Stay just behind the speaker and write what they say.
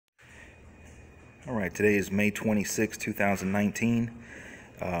Alright, today is May 26, 2019,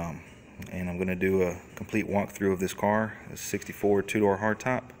 and I'm going to do a complete walkthrough of this car. It's a 64 two-door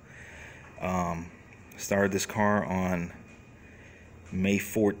hardtop. Started this car on May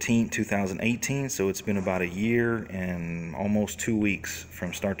 14, 2018, so it's been about a year and almost 2 weeks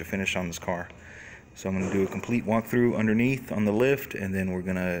from start to finish on this car. So I'm going to do a complete walkthrough underneath on the lift, and then we're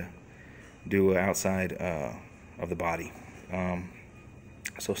going to do outside of the body.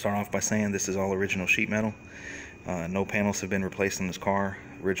 So start off by saying this is all original sheet metal. No panels have been replaced in this car.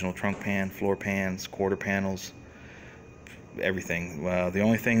 Original trunk pan, floor pans, quarter panels, everything. The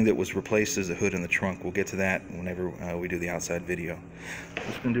only thing that was replaced is the hood in the trunk. We'll get to that whenever we do the outside video.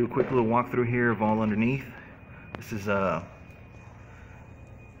 Just going to do a quick little walkthrough here of all underneath. This is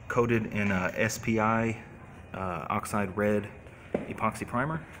coated in SPI oxide red epoxy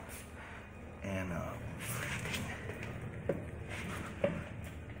primer. And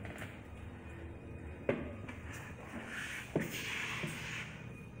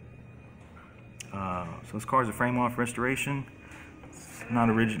so this car is a frame-off restoration. It's not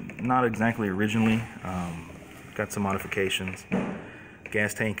exactly originally. Got some modifications.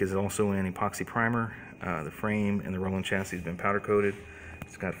 Gas tank is also in epoxy primer. The frame and the rolling chassis has been powder coated.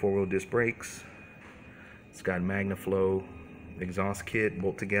 It's got four-wheel disc brakes. It's got MagnaFlow exhaust kit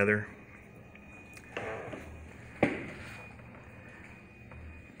bolt together.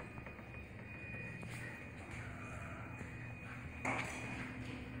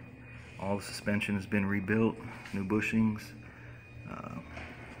 All the suspension has been rebuilt, new bushings,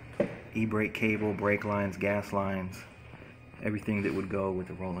 e-brake cable, brake lines, gas lines, everything that would go with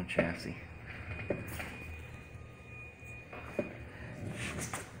the rolling chassis.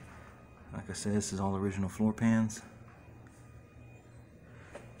 Like I said, this is all original floor pans,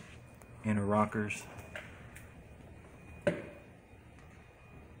 inner rockers,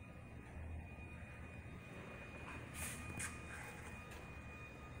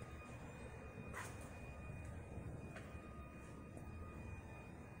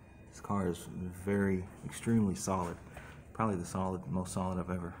 This car is extremely solid. Probably the most solid I've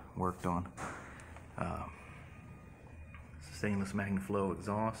ever worked on. Stainless MagnaFlow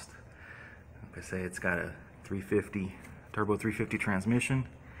exhaust. Like I say, it's got a 350 turbo 350 transmission.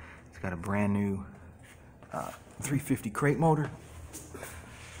 It's got a brand new 350 crate motor.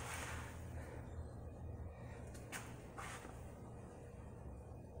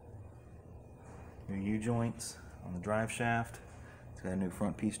 New U-joints on the drive shaft. It's got a new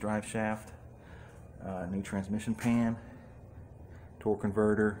front piece drive shaft, new transmission pan, torque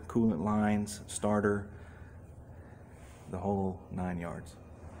converter, coolant lines, starter, the whole 9 yards.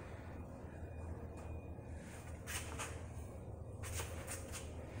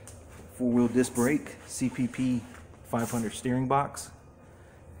 Four-wheel disc brake, CPP 500 steering box.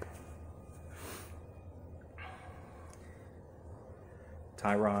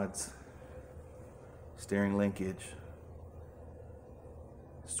 Tie rods, steering linkage,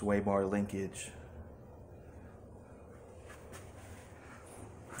 sway bar linkage.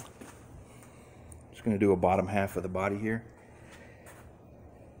 Just going to do a bottom half of the body here.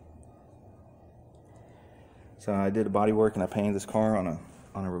 So I did a body work and I painted this car on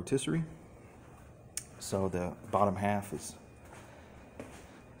a rotisserie. So the bottom half is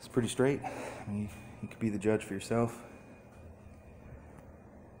pretty straight. I mean, you could be the judge for yourself.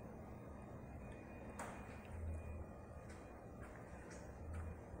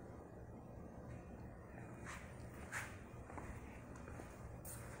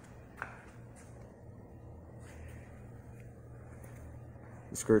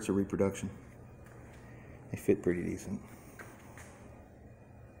 The skirts are reproduction. They fit pretty decent.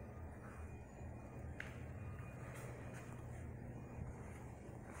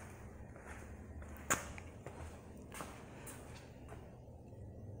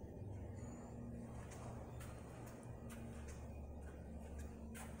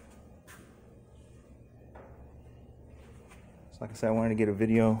 So like I said, I wanted to get a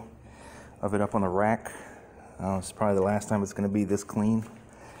video of it up on the rack. It's probably the last time it's going to be this clean.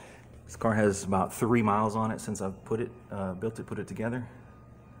 This car has about 3 miles on it since I've put it together.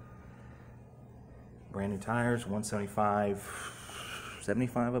 Brand new tires,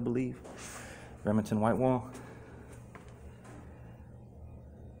 175/75, I believe. Remington white wall.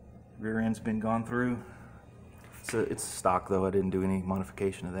 Rear end's been gone through. It's stock though. I didn't do any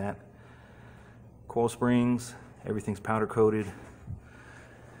modification of that. Coil springs, everything's powder coated,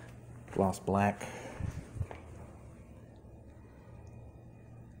 gloss black.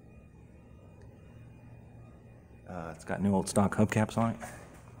 It's got new old stock hubcaps on it.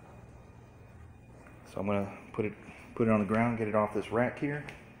 So I'm gonna put it on the ground, get it off this rack here.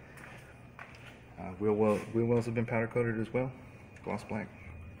 Wheel wells have been powder coated as well, gloss black.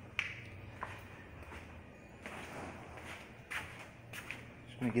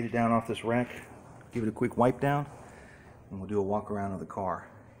 Just gonna get it down off this rack, give it a quick wipe down, and we'll do a walk around of the car.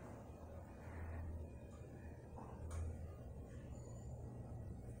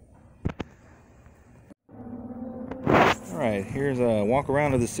 Alright, here's a walk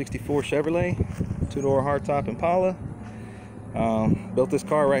around of the 64 Chevrolet, two-door hardtop Impala. Built this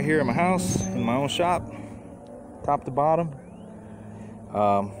car right here at my house, in my own shop, top to bottom.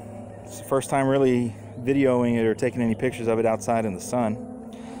 It's the first time really videoing it or taking any pictures of it outside in the sun.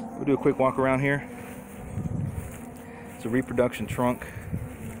 We'll do a quick walk around here. It's a reproduction trunk.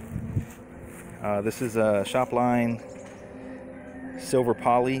 This is a Shopline silver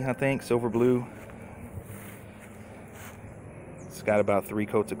poly, I think, silver blue. It's got about 3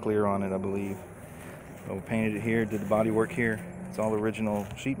 coats of clear on it, I believe. So we painted it here, did the body work here. It's all original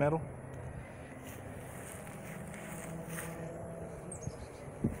sheet metal.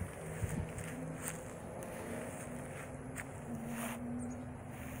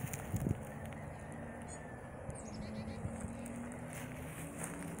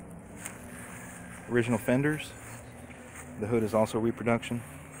 Original fenders. The hood is also reproduction.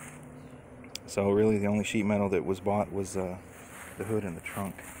 So really the only sheet metal that was bought was the hood and the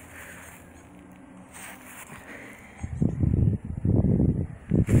trunk.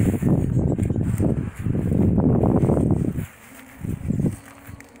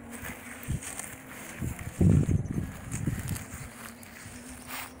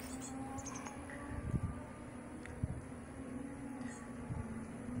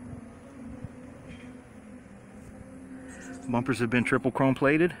 Bumpers have been triple chrome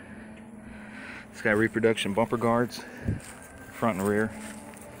plated. It's got reproduction bumper guards, front and rear.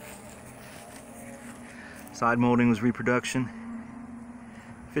 Side molding was reproduction.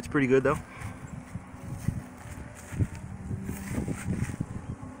 Fits pretty good though.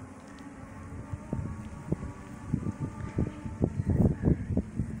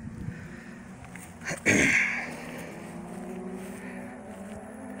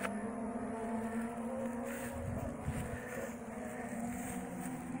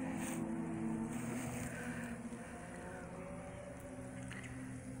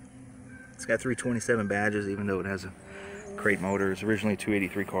 It's got 327 badges, even though it has a crate motor. It's originally a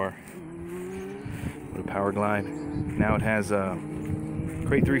 283 car with a power glide. Now it has a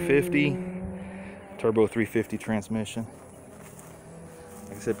crate 350, turbo 350 transmission.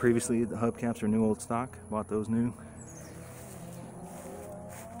 Like I said previously, the hubcaps are new old stock. Bought those new.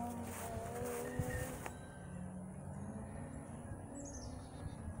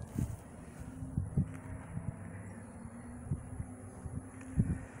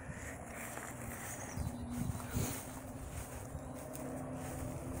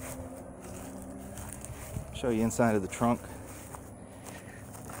 Show you inside of the trunk.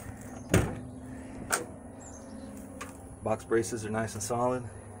 Box braces are nice and solid.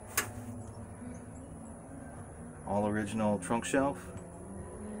 All original trunk shelf.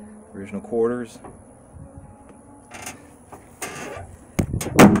 Original quarters.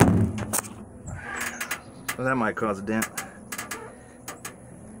 Well, that might cause a dent.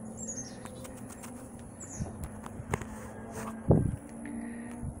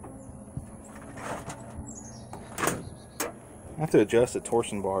 I have to adjust the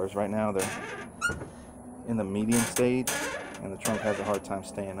torsion bars. Right now they're in the medium stage and the trunk has a hard time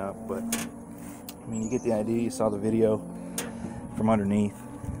staying up, but I mean, you get the idea. You saw the video from underneath.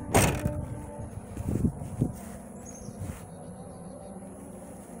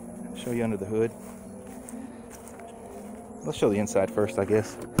 I'll show you under the hood. Let's show the inside first, I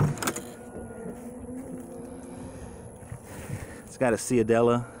guess. It's got a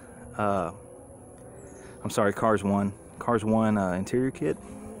Ciadella, I'm sorry, Cars 1 interior kit.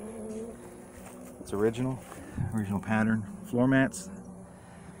 It's original pattern. Floor mats.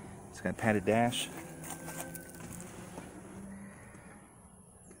 It's got padded dash.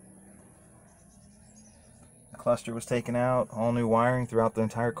 The cluster was taken out. All new wiring throughout the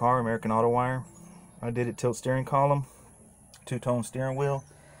entire car. American Auto wire. I did it tilt steering column. Two-tone steering wheel.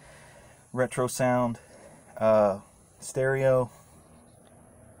 Retro sound. Stereo.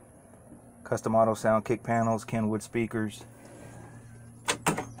 Custom auto sound kick panels, Kenwood speakers.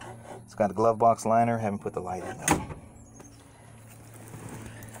 It's got a glove box liner. Haven't put the light in though.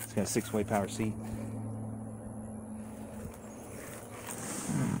 It's got a 6-way power seat.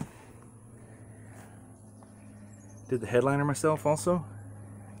 Did the headliner myself also.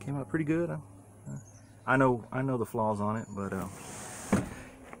 Came out pretty good. I know the flaws on it, but got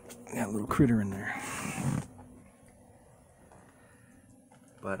a little critter in there.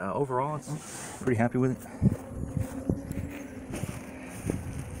 But overall, it's pretty happy with it.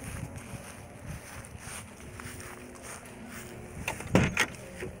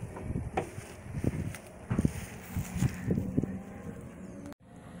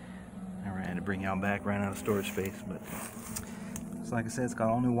 Alright, I had to bring y'all back, ran out of storage space, but so like I said, it's got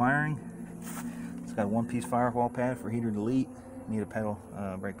all new wiring. It's got a one-piece firewall pad for heater delete. Need a pedal,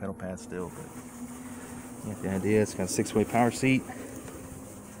 brake pedal pad still, but you get the idea. It's got a 6-way power seat.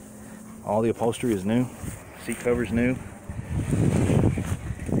 All the upholstery is new. Seat cover's new.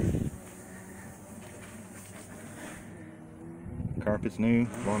 Carpet's new.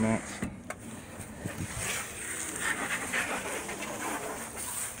 Floor mats.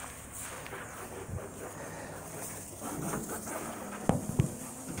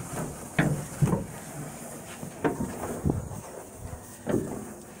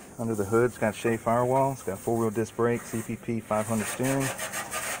 Under the hood, it's got shade firewall. It's got 4-wheel disc brakes, CPP 500 steering.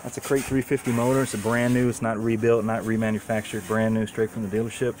 That's a crate 350 motor. It's a brand new. It's not rebuilt, not remanufactured. Brand new, straight from the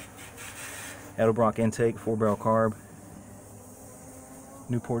dealership. Edelbrock intake, 4-barrel carb.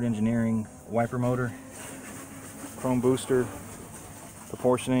 Newport Engineering wiper motor. Chrome booster.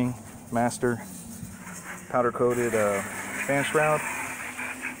 Proportioning, master. Powder coated fan shroud.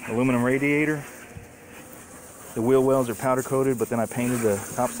 Aluminum radiator. The wheel wells are powder coated, but then I painted the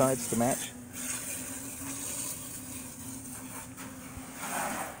top sides to match.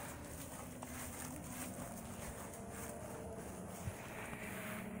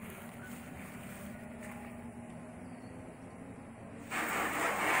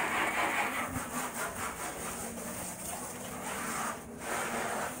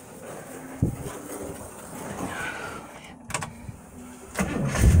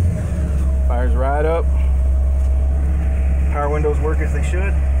 Fires right up. Power windows work as they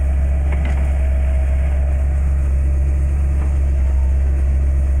should.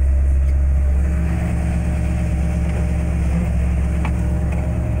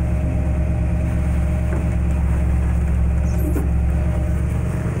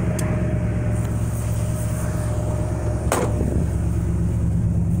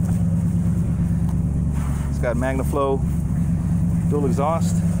 It's got MagnaFlow dual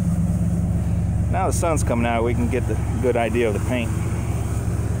exhaust. Now the sun's coming out, we can get the good idea of the paint.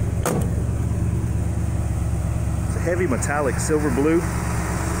 It's a heavy metallic silver blue.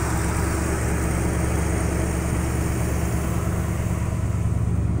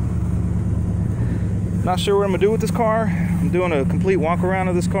 Not sure what I'm gonna do with this car. I'm doing a complete walk around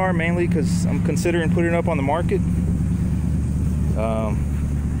of this car, mainly because I'm considering putting it up on the market. I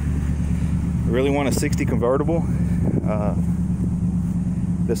really want a 60 convertible.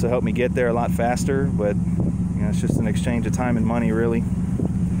 This will help me get there a lot faster, but you know, it's just an exchange of time and money, really.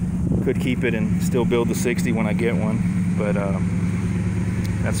 Could keep it and still build the 60 when I get one, but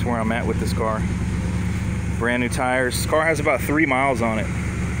that's where I'm at with this car. Brand new tires. This car has about 3 miles on it,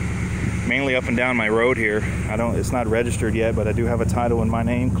 mainly up and down my road here. It's not registered yet, but I do have a title in my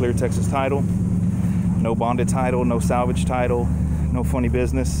name, Clear Texas Title. No bonded title, no salvage title, no funny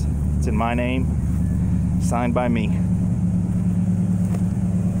business. It's in my name, signed by me.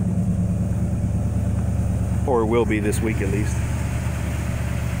 Or it will be this week at least.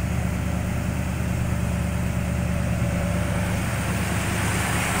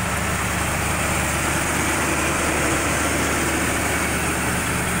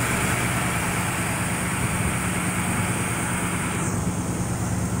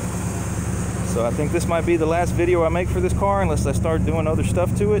 So I think this might be the last video I make for this car unless I start doing other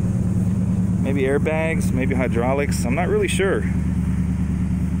stuff to it. Maybe airbags, maybe hydraulics. I'm not really sure.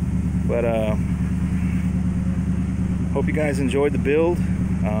 But hope you guys enjoyed the build.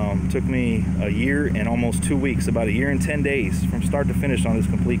 Took me a year and almost 2 weeks, about a year and 10 days from start to finish on this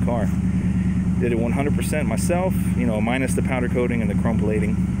complete car. Did it 100% myself, you know, minus the powder coating and the chrome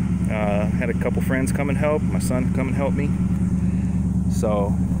plating. Had a couple friends come and help, my son come and help me.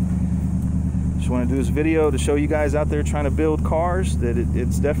 So just want to do this video to show you guys out there trying to build cars that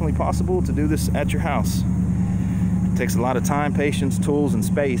it's definitely possible to do this at your house. It takes a lot of time, patience, tools, and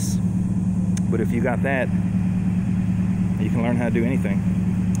space, but if you got that, you can learn how to do anything.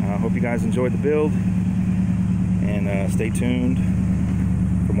 I hope you guys enjoyed the build, and stay tuned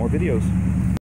for more videos.